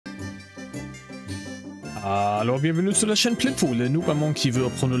Alors bienvenue sur la chaîne Plein de Fou, le nouveau monde qui veut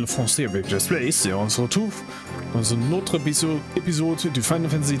apprendre le français avec Let's Play, et on se retrouve dans un autre épisode du Final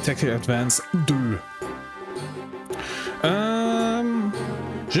Fantasy Tactics Advance 2.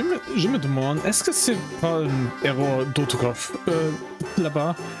 Je me demande, est-ce que c'est pas une erreur d'orthographe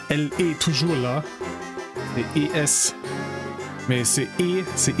là-bas? Elle est toujours là, c'est ES, mais c'est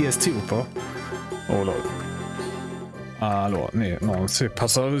EST ou pas? Oh là. Alors, mais non, c'est pas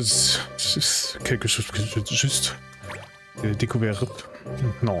ça, c'est quelque chose que j'ai juste découvert.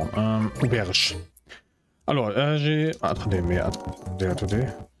 Non, auberge. Alors, j'ai... Attendez.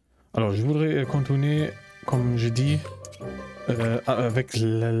 Alors, je voudrais continuer, comme j'ai dit, avec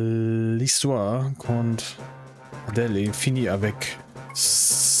l'histoire quand Adèle est finie avec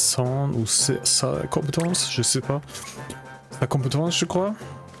son ou sa compétence, je sais pas. Sa compétence, je crois.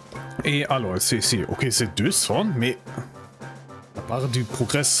 Et alors, ok, c'est 200, mais à part du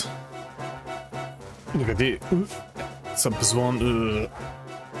progrès, regardez, ça a besoin de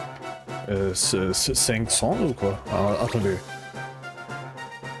 500 ou quoi? Ah, attendez.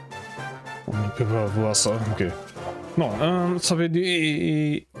 On ne peut pas voir ça, ok. Non, ça veut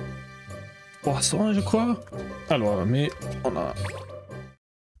dire 300, je crois. Alors, mais on a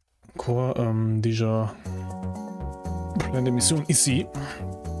quoi déjà plein d'émissions ici.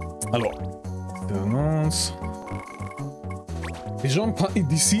 Alors, annonce. Les gens pas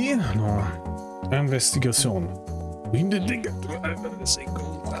d'ici? Non. Investigation.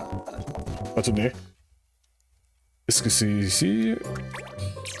 Attendez. Est-ce que c'est ici?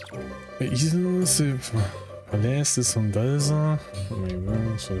 Ici, c'est... Palais, c'est Sandals.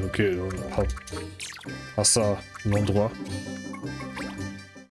 Ok, pas ça, l'endroit.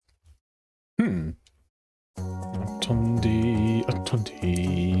 Attendez.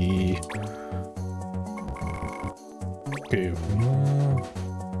 Ok, non.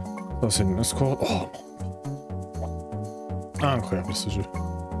 Ça c'est une escorte. Oh! Incroyable ce jeu.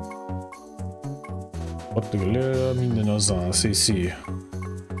 Porte de galère, mine de Nozin, c'est ici.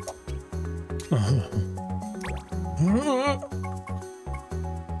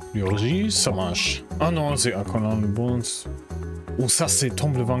 Biologie, ça marche. Ah non, c'est un colon de bons. Ou ça c'est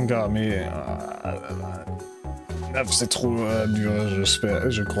tombe le Vanga, mais... c'est trop dur,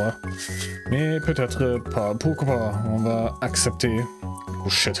 j'espère, je crois. Mais peut-être pas. Pourquoi pas? On va accepter. Oh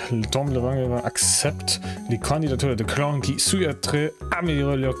shit, le tombe de Vanga va accepter les candidatures de clans qui souhaiteraient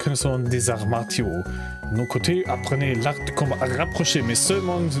améliorer leur connaissance des arts martiaux. De nos côtés, apprenez l'art de combat rapproché, mais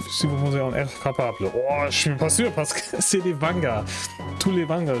seulement si vous posez en être capable. Oh, je suis pas sûr parce que c'est des Vangas. Tous les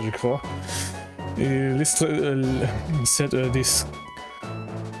Vangas, je crois. Et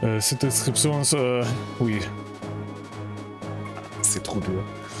cette description, oui. C'est trop dur.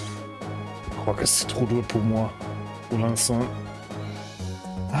 Je crois que c'est trop dur pour moi. Pour l'instant.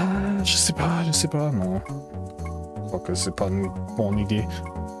 Ah, je sais pas, non. Je crois que c'est pas une bonne idée.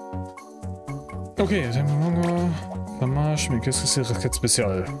 Ok, ça marche, mais qu'est-ce que c'est requête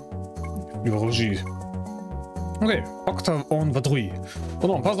spéciale? Biologie. Ok, Okta en vadrouille. Oh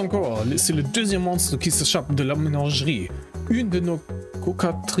non, pas encore. C'est le deuxième monstre qui s'échappe de la ménagerie. Une de nos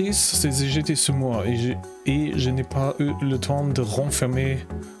cocatrices s'est jetée sur moi et je n'ai pas eu le temps de refermer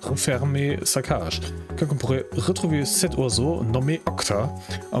sa cage. Quelqu'un pourrait retrouver cet oiseau nommé Okta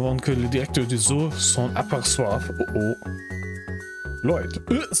avant que le directeur du zoo s'en aperçoive. Oh. Lloyd.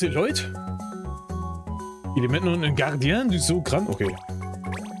 C'est Lloyd? Il est maintenant un gardien du zoo grand. Ok.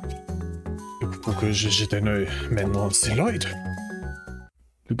 Pour que je jette un œil. Maintenant, c'est Lloyd.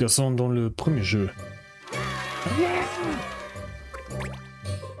 Le garçon dans le premier jeu.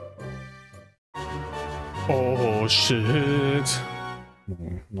 Oh shit.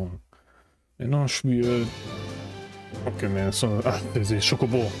 Non. Maintenant, je suis... Ok, mais ça... Ah, c'est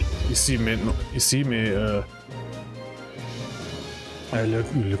Chocobo. Ici, mais...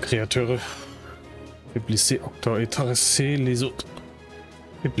 Le créateur est blessé. Okta est terrassé les autres.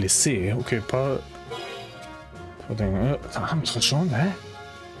 Est blessé, ok, pas... Tranchant, hein?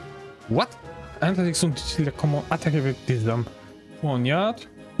 What? Interdiction d'utiliser comment attaquer avec des armes. Poignard,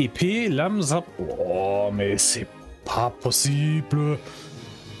 épée, lame, zap. Oh, mais c'est pas possible.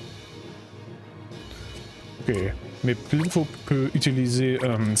 Ok, mais plutôt peut utiliser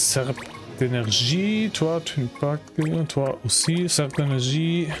cercle d'énergie. Toi, tu ne pas que toi aussi. Cercle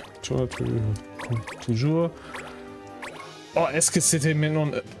d'énergie. Toi, tu toujours. Oh, est-ce que c'était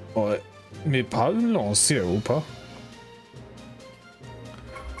maintenant... Oh, mais pas une lancière ou pas?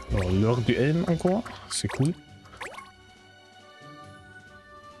 Alors, l'heure du N encore, c'est cool.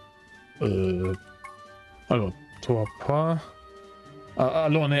 Alors, toi pas... Ah,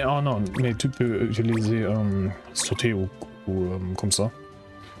 alors, non, mais tu peux utiliser sauter ou comme ça.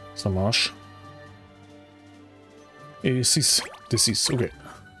 Ça marche. Et 6. Des 6, ok.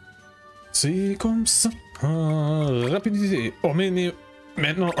 C'est comme ça. Rapidité. Oh, mais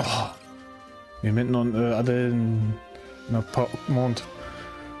maintenant... Oh. Mais maintenant, Adèle n'a pas augmenté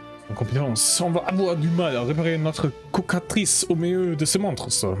en compétence. On va avoir du mal à réparer notre cocatrice au milieu de ces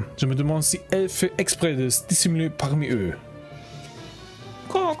monstres. Je me demande si elle fait exprès de se dissimuler parmi eux.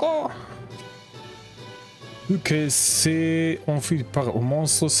 Quoi? Ok, c'est enfui par au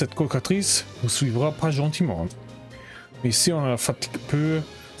monstre, cette cocatrice nous suivra pas gentiment. Mais si on la fatigue peu,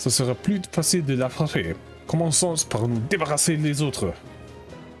 ça sera plus facile de la frapper. Commençons par nous débarrasser des autres.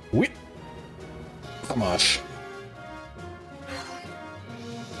 Oui, ça marche.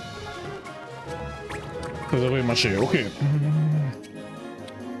 Ça devrait marcher, ok.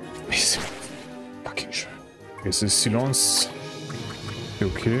 Mais c'est pas quelque chose. Et c'est silence.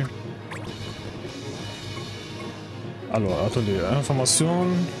 Ok. Alors, attendez, information.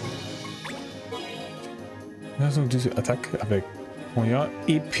 Attaque avec moyen,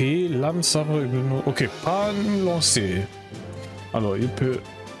 épée, lame, sabre, ok, pas lancé. Alors, il peut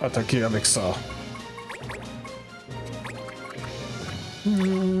attaquer avec ça.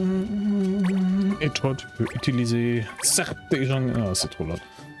 Et toi, tu peux utiliser serpe et j'en ai... Ah, c'est trop là.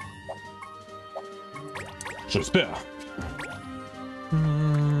 J'espère.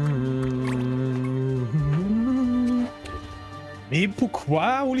 Mais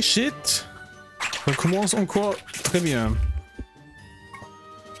pourquoi? Holy shit! On commence encore très bien.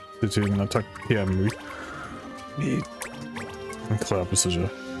 C'était une attaque PM, oui. Mais... incroyable ce jeu.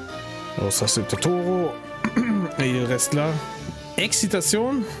 Alors ça c'est Totoro. Et il reste là.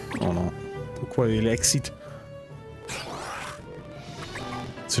 Excitation? Oh non. Pourquoi il excite?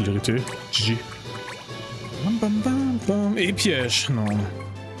 Célérité. GG. Et piège. Non.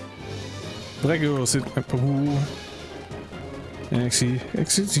 Brego, c'est pour vous.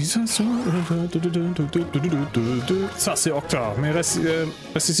 Excitation. Ça c'est Okta. Mais reste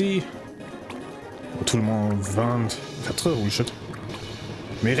ici. Tout le monde 24 heures, oui, shit.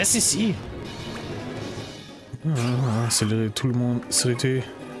 Mais reste ici. Accélérer tout le monde. S'arrêter.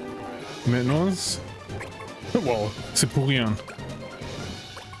 Maintenant. Wow, c'est pour rien.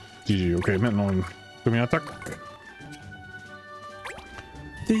 GG, ok, maintenant. Première attaque.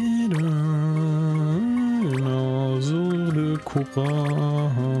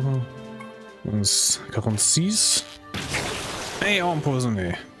 46. Et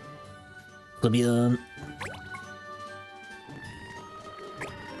empoisonné. Très bien.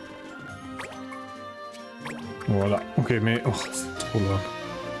 Voilà, ok, mais oh, c'est trop loin.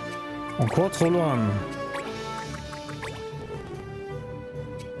 Encore trop loin.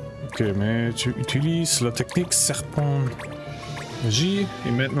 Ok, mais tu utilises la technique serpent magie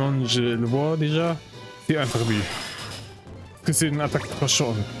et maintenant je le vois déjà. C'est interdit. Est-ce que c'est une attaque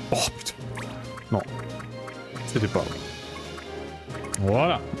prochaine? Oh putain. Non. C'était pas.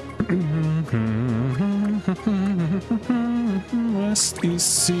 Voilà. Reste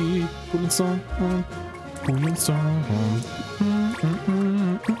ici pour l'instant.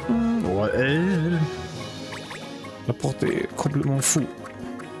 Ouais. La portée est complètement fou.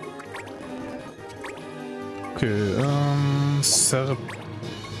 Que ça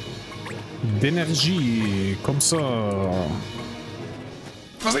d'énergie comme ça.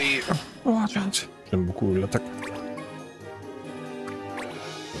 Vas-y. Oh, j'aime beaucoup l'attaque.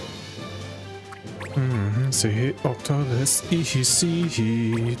 C'est Okta reste ici.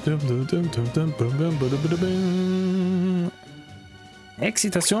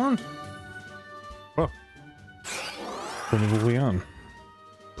 Excitation. Oh. Ça ne vaut rien.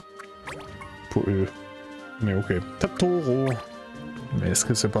 Pour eux. Mais ok. Totoro. Mais est-ce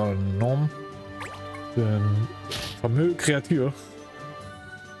que c'est pas un nom d'une fameuse créature?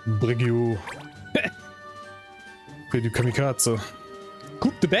 Brigio. Fait du kamikaze.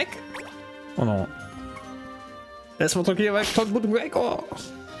 Coupe de bec? Oh non. Laisse-moi tranquille avec ton bout de bec. Oh.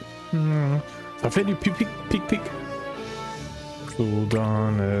 Ça fait du pic pic pic.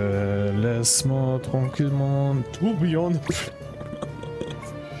 Soudain, laisse-moi tranquillement tourbillon.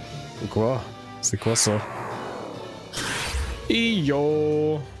 Quoi? C'est quoi ça? Et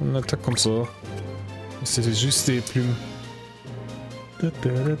yo, on attaque comme ça. C'était juste des plumes.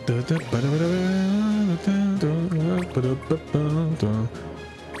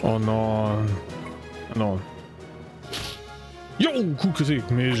 Oh non. Non. Yo, coup critique.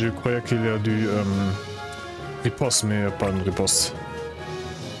 Mais je croyais qu'il y a du riposte, mais pas une riposte.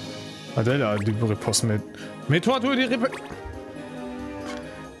 Adèle a du riposte, mais toi, tu as des ripostes.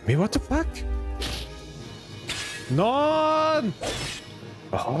 Mais what the fuck? Non!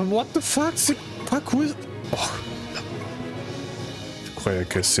 Oh, what the fuck? C'est pas cool. Oh. Je croyais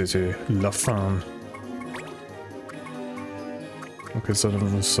que c'était la fin. Ok, ça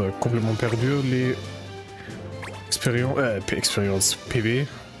donne ça complètement perdu les expériences PV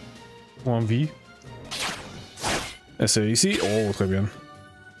ou en vie. Et c'est ici. Oh, très bien.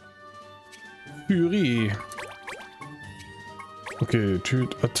 Furie. Ok, tu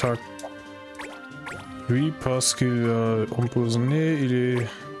attaques lui parce qu'il a empoisonné, il est...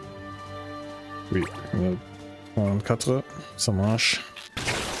 Oui, il a 34, ça marche.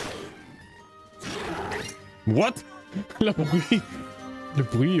 What? Le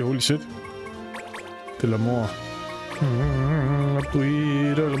bruit, holy shit. De la mort. Le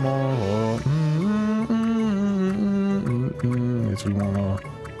bruit de la mort. Et tout le monde a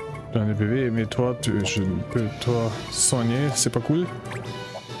plein de PV, mais toi, je ne peux toi soigner, c'est pas cool.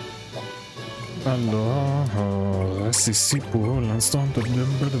 Alors, reste ici pour l'instant.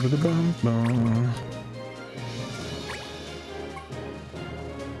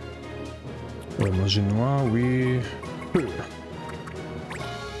 Magie noire, oui.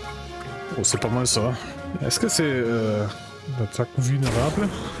 Oh, c'est pas mal ça. Est-ce que c'est l'attaque vulnérable?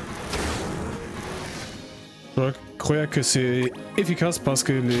 Je croyais que c'est efficace parce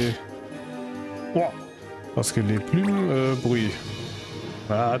que les... Wow. Parce que les plumes bruit.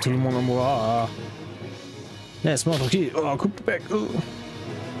 Ah, tout le monde en moi. Ah. Laisse-moi tranquille. Oh, coupe le bec. Oh.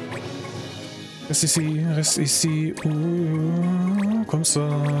 Reste ici, reste ici. Oh, comme ça.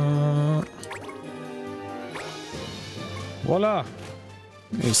 Voilà.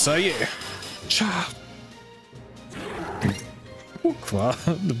 Et ça y est. Ciao. Quoi?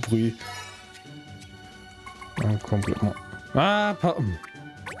 Le bruit. Complètement. Ah, pas...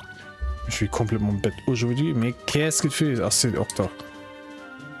 Je suis complètement bête aujourd'hui, mais qu'est-ce que tu fais? Ah, c'est Okta.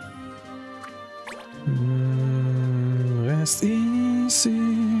 Reste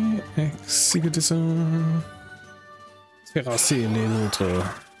ici. Exécute ça. Terrasser les autres.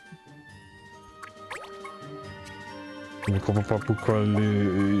 Je ne comprends pas pourquoi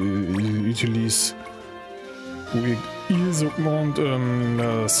ils utilisent ou ils augmentent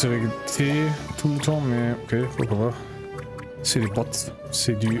la sévérité tout le temps, mais ok, pourquoi pas. C'est des bots,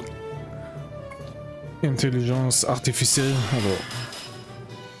 c'est du intelligence artificielle, alors.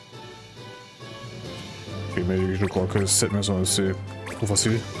 Ok, mais je crois que cette maison c'est trop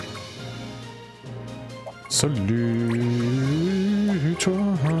facile. Salut, toi,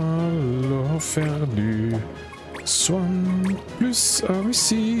 alors faire du soin plus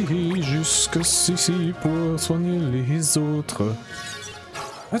ici, jusqu'ici pour soigner les autres.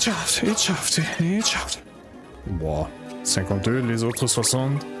 Etchaft. Bon, 52, les autres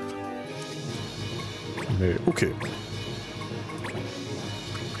 60. Mais ok.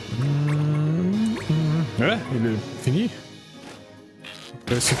 Ouais, il est fini.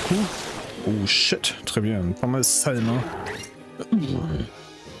 C'est cool. Oh shit, très bien, pas mal salement.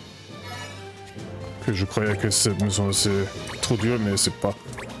 Que je croyais que cette maison c'est trop dur, mais c'est pas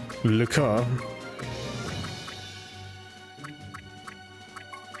le cas.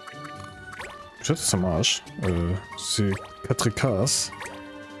 Peut-être ça marche. C'est 4 cases.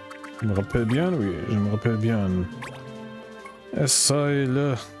 Je me rappelle bien, oui, je me rappelle bien. Et ça est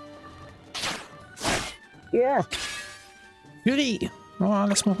là. Yeah. Fury. Oh,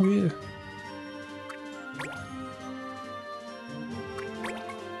 laisse-moi mourir.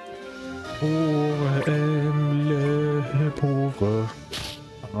 Pauvre les pauvres.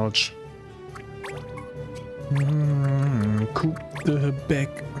 Ouch. Coupe de bec.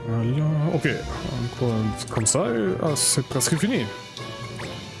 Ok, encore comme ça. Ah, c'est presque fini.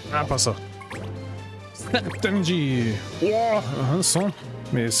 Ah, pas ça. Snap-Tenji. Oh, un son.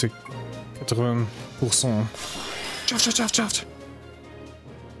 Mais c'est 80%. Tchaft.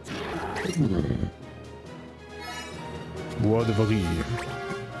 Bois de varie.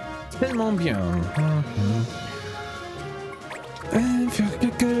 Tellement bien. Faire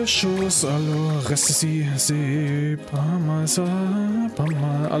quelque chose, alors reste ici, c'est pas mal ça, pas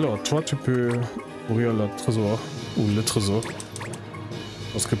mal. Alors toi tu peux ouvrir le trésor, ou le trésor.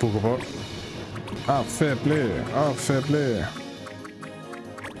 Parce que pourquoi pas. Ah, fair play.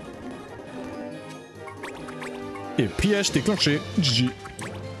 Et piège déclenché, GG.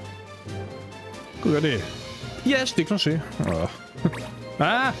 Regardez, piège déclenché. Voilà.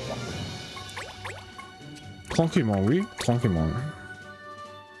 Ah! Tranquillement, oui, tranquillement.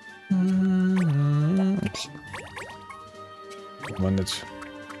 Manette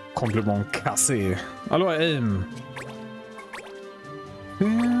complètement cassée. Alors, M.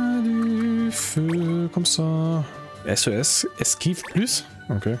 Faire du feu comme ça. SES, esquive plus?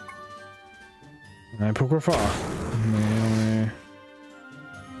 Ok. Mais pourquoi pas? Mais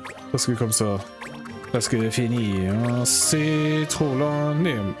parce que comme ça. Parce que fini. Hein, c'est trop long.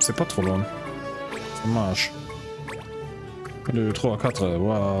 Mais c'est pas trop long. Ça marche. Le 3, 4,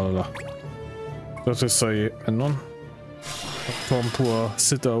 voilà. Ça y est, maintenant. Plateforme pour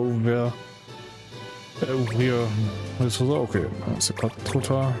site à ouvrir. Ouvrir le trésor, ok. C'est pas trop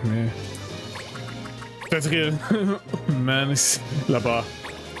tard, mais... Peut-être rien. Man, là-bas.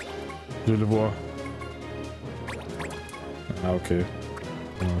 Je le vois. Ah, ok.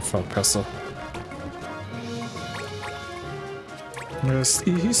 On va faire passer ça. Reste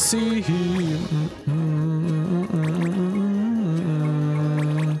ici.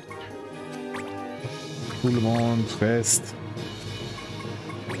 Tout le monde reste.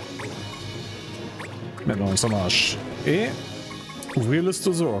 Maintenant, ça marche. Et ouvrir le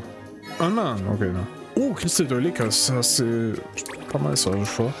trésor. Un man, ok. Non. Oh, Tuxedo, ça c'est pas mal ça, je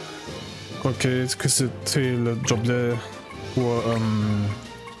crois. Ok, que c'était le job de... Pour...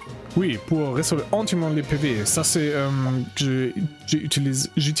 Oui, pour résoudre entièrement les PV. Ça c'est...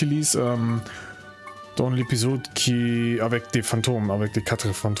 j'utilise dans l'épisode qui... Avec des fantômes, avec des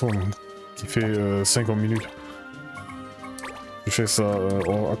 4 fantômes. Qui fait 50 minutes. Je fais ça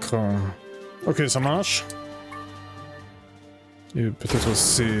au écran. Ok, ça marche. Et peut-être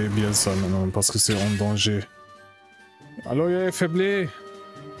c'est bien ça maintenant, parce que c'est en danger. Alors, il est faiblé.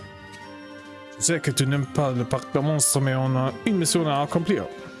 Je sais que tu n'aimes pas le parc de monstres, mais on a une mission à accomplir.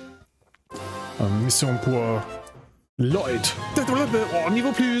 Une mission pour Lloyd. Oh,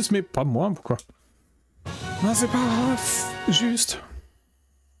 niveau plus, mais pas moins, pourquoi? Non, c'est pas juste.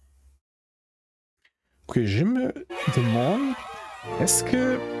 Ok, je me demande, est-ce qu'il y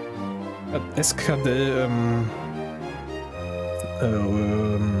a des...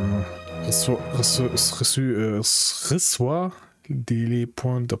 reçoit des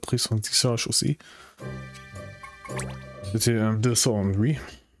points d'apprentissage aussi. C'était un 200, oui.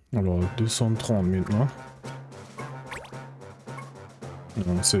 Alors 230 maintenant.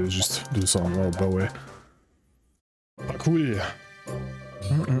 Non, c'est juste 200. Oh, bah ouais. Pas cool.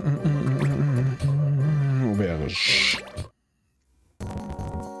 Auberge.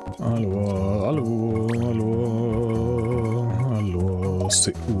 Allô,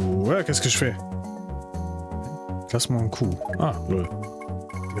 c'est où? Ouais, qu'est-ce que je fais? Classement coup. Ah, le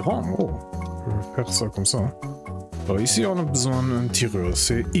rang, oh. Je vais faire ça comme ça. Hein. Alors ici, on a besoin d'un tireur.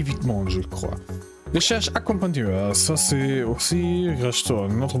 C'est équipement, je crois. Recherche accompagnateur. Ça, c'est aussi racheteur.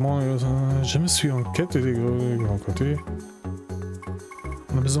 Autrement, je me suis en quête des grands côtés.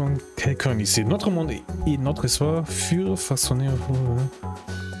 On a besoin de quelqu'un ici. Notre monde et notre histoire furent façonnés pour...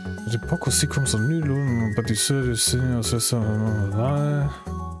 L'époque aussi comme ça nul, bâtisseur de Seigneur, ça, là.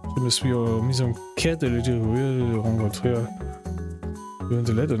 Je me suis mis en quête de le rencontrer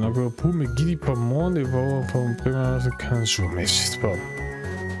de l'aide d'un accord pour me guider par moi et voir pour un premier de 15 jours. Mais je sais pas.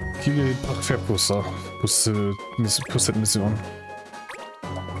 Qui est parfait pour ça, pour cette mission.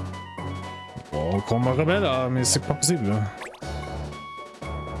 Bon, qu'on me rebelle là, mais c'est pas possible.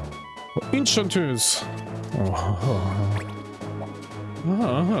 Une chanteuse. Oh.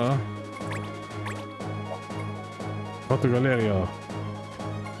 Grotte de Galeria.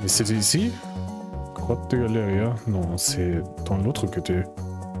 Mais c'était ici? Grotte de Galeria? Non, c'est dans l'autre côté.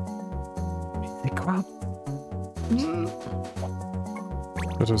 Mais c'est quoi?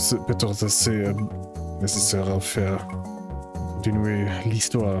 Peut-être c'est nécessaire à faire continuer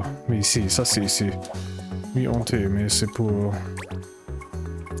l'histoire. Mais ici, ça c'est ici. Oui, hanté, mais c'est pour...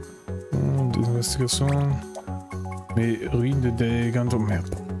 des investigations... Mais ruines de dégâts de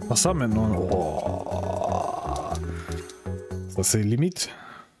merde. Pas ça maintenant. Oh. Ça c'est limite.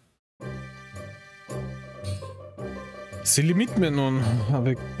 C'est limite maintenant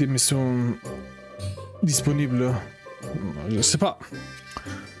avec des missions disponibles. Je sais pas.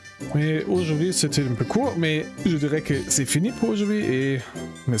 Mais aujourd'hui c'était un peu court, mais je dirais que c'est fini pour aujourd'hui et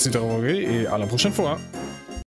merci d'avoir regardé et à la prochaine fois.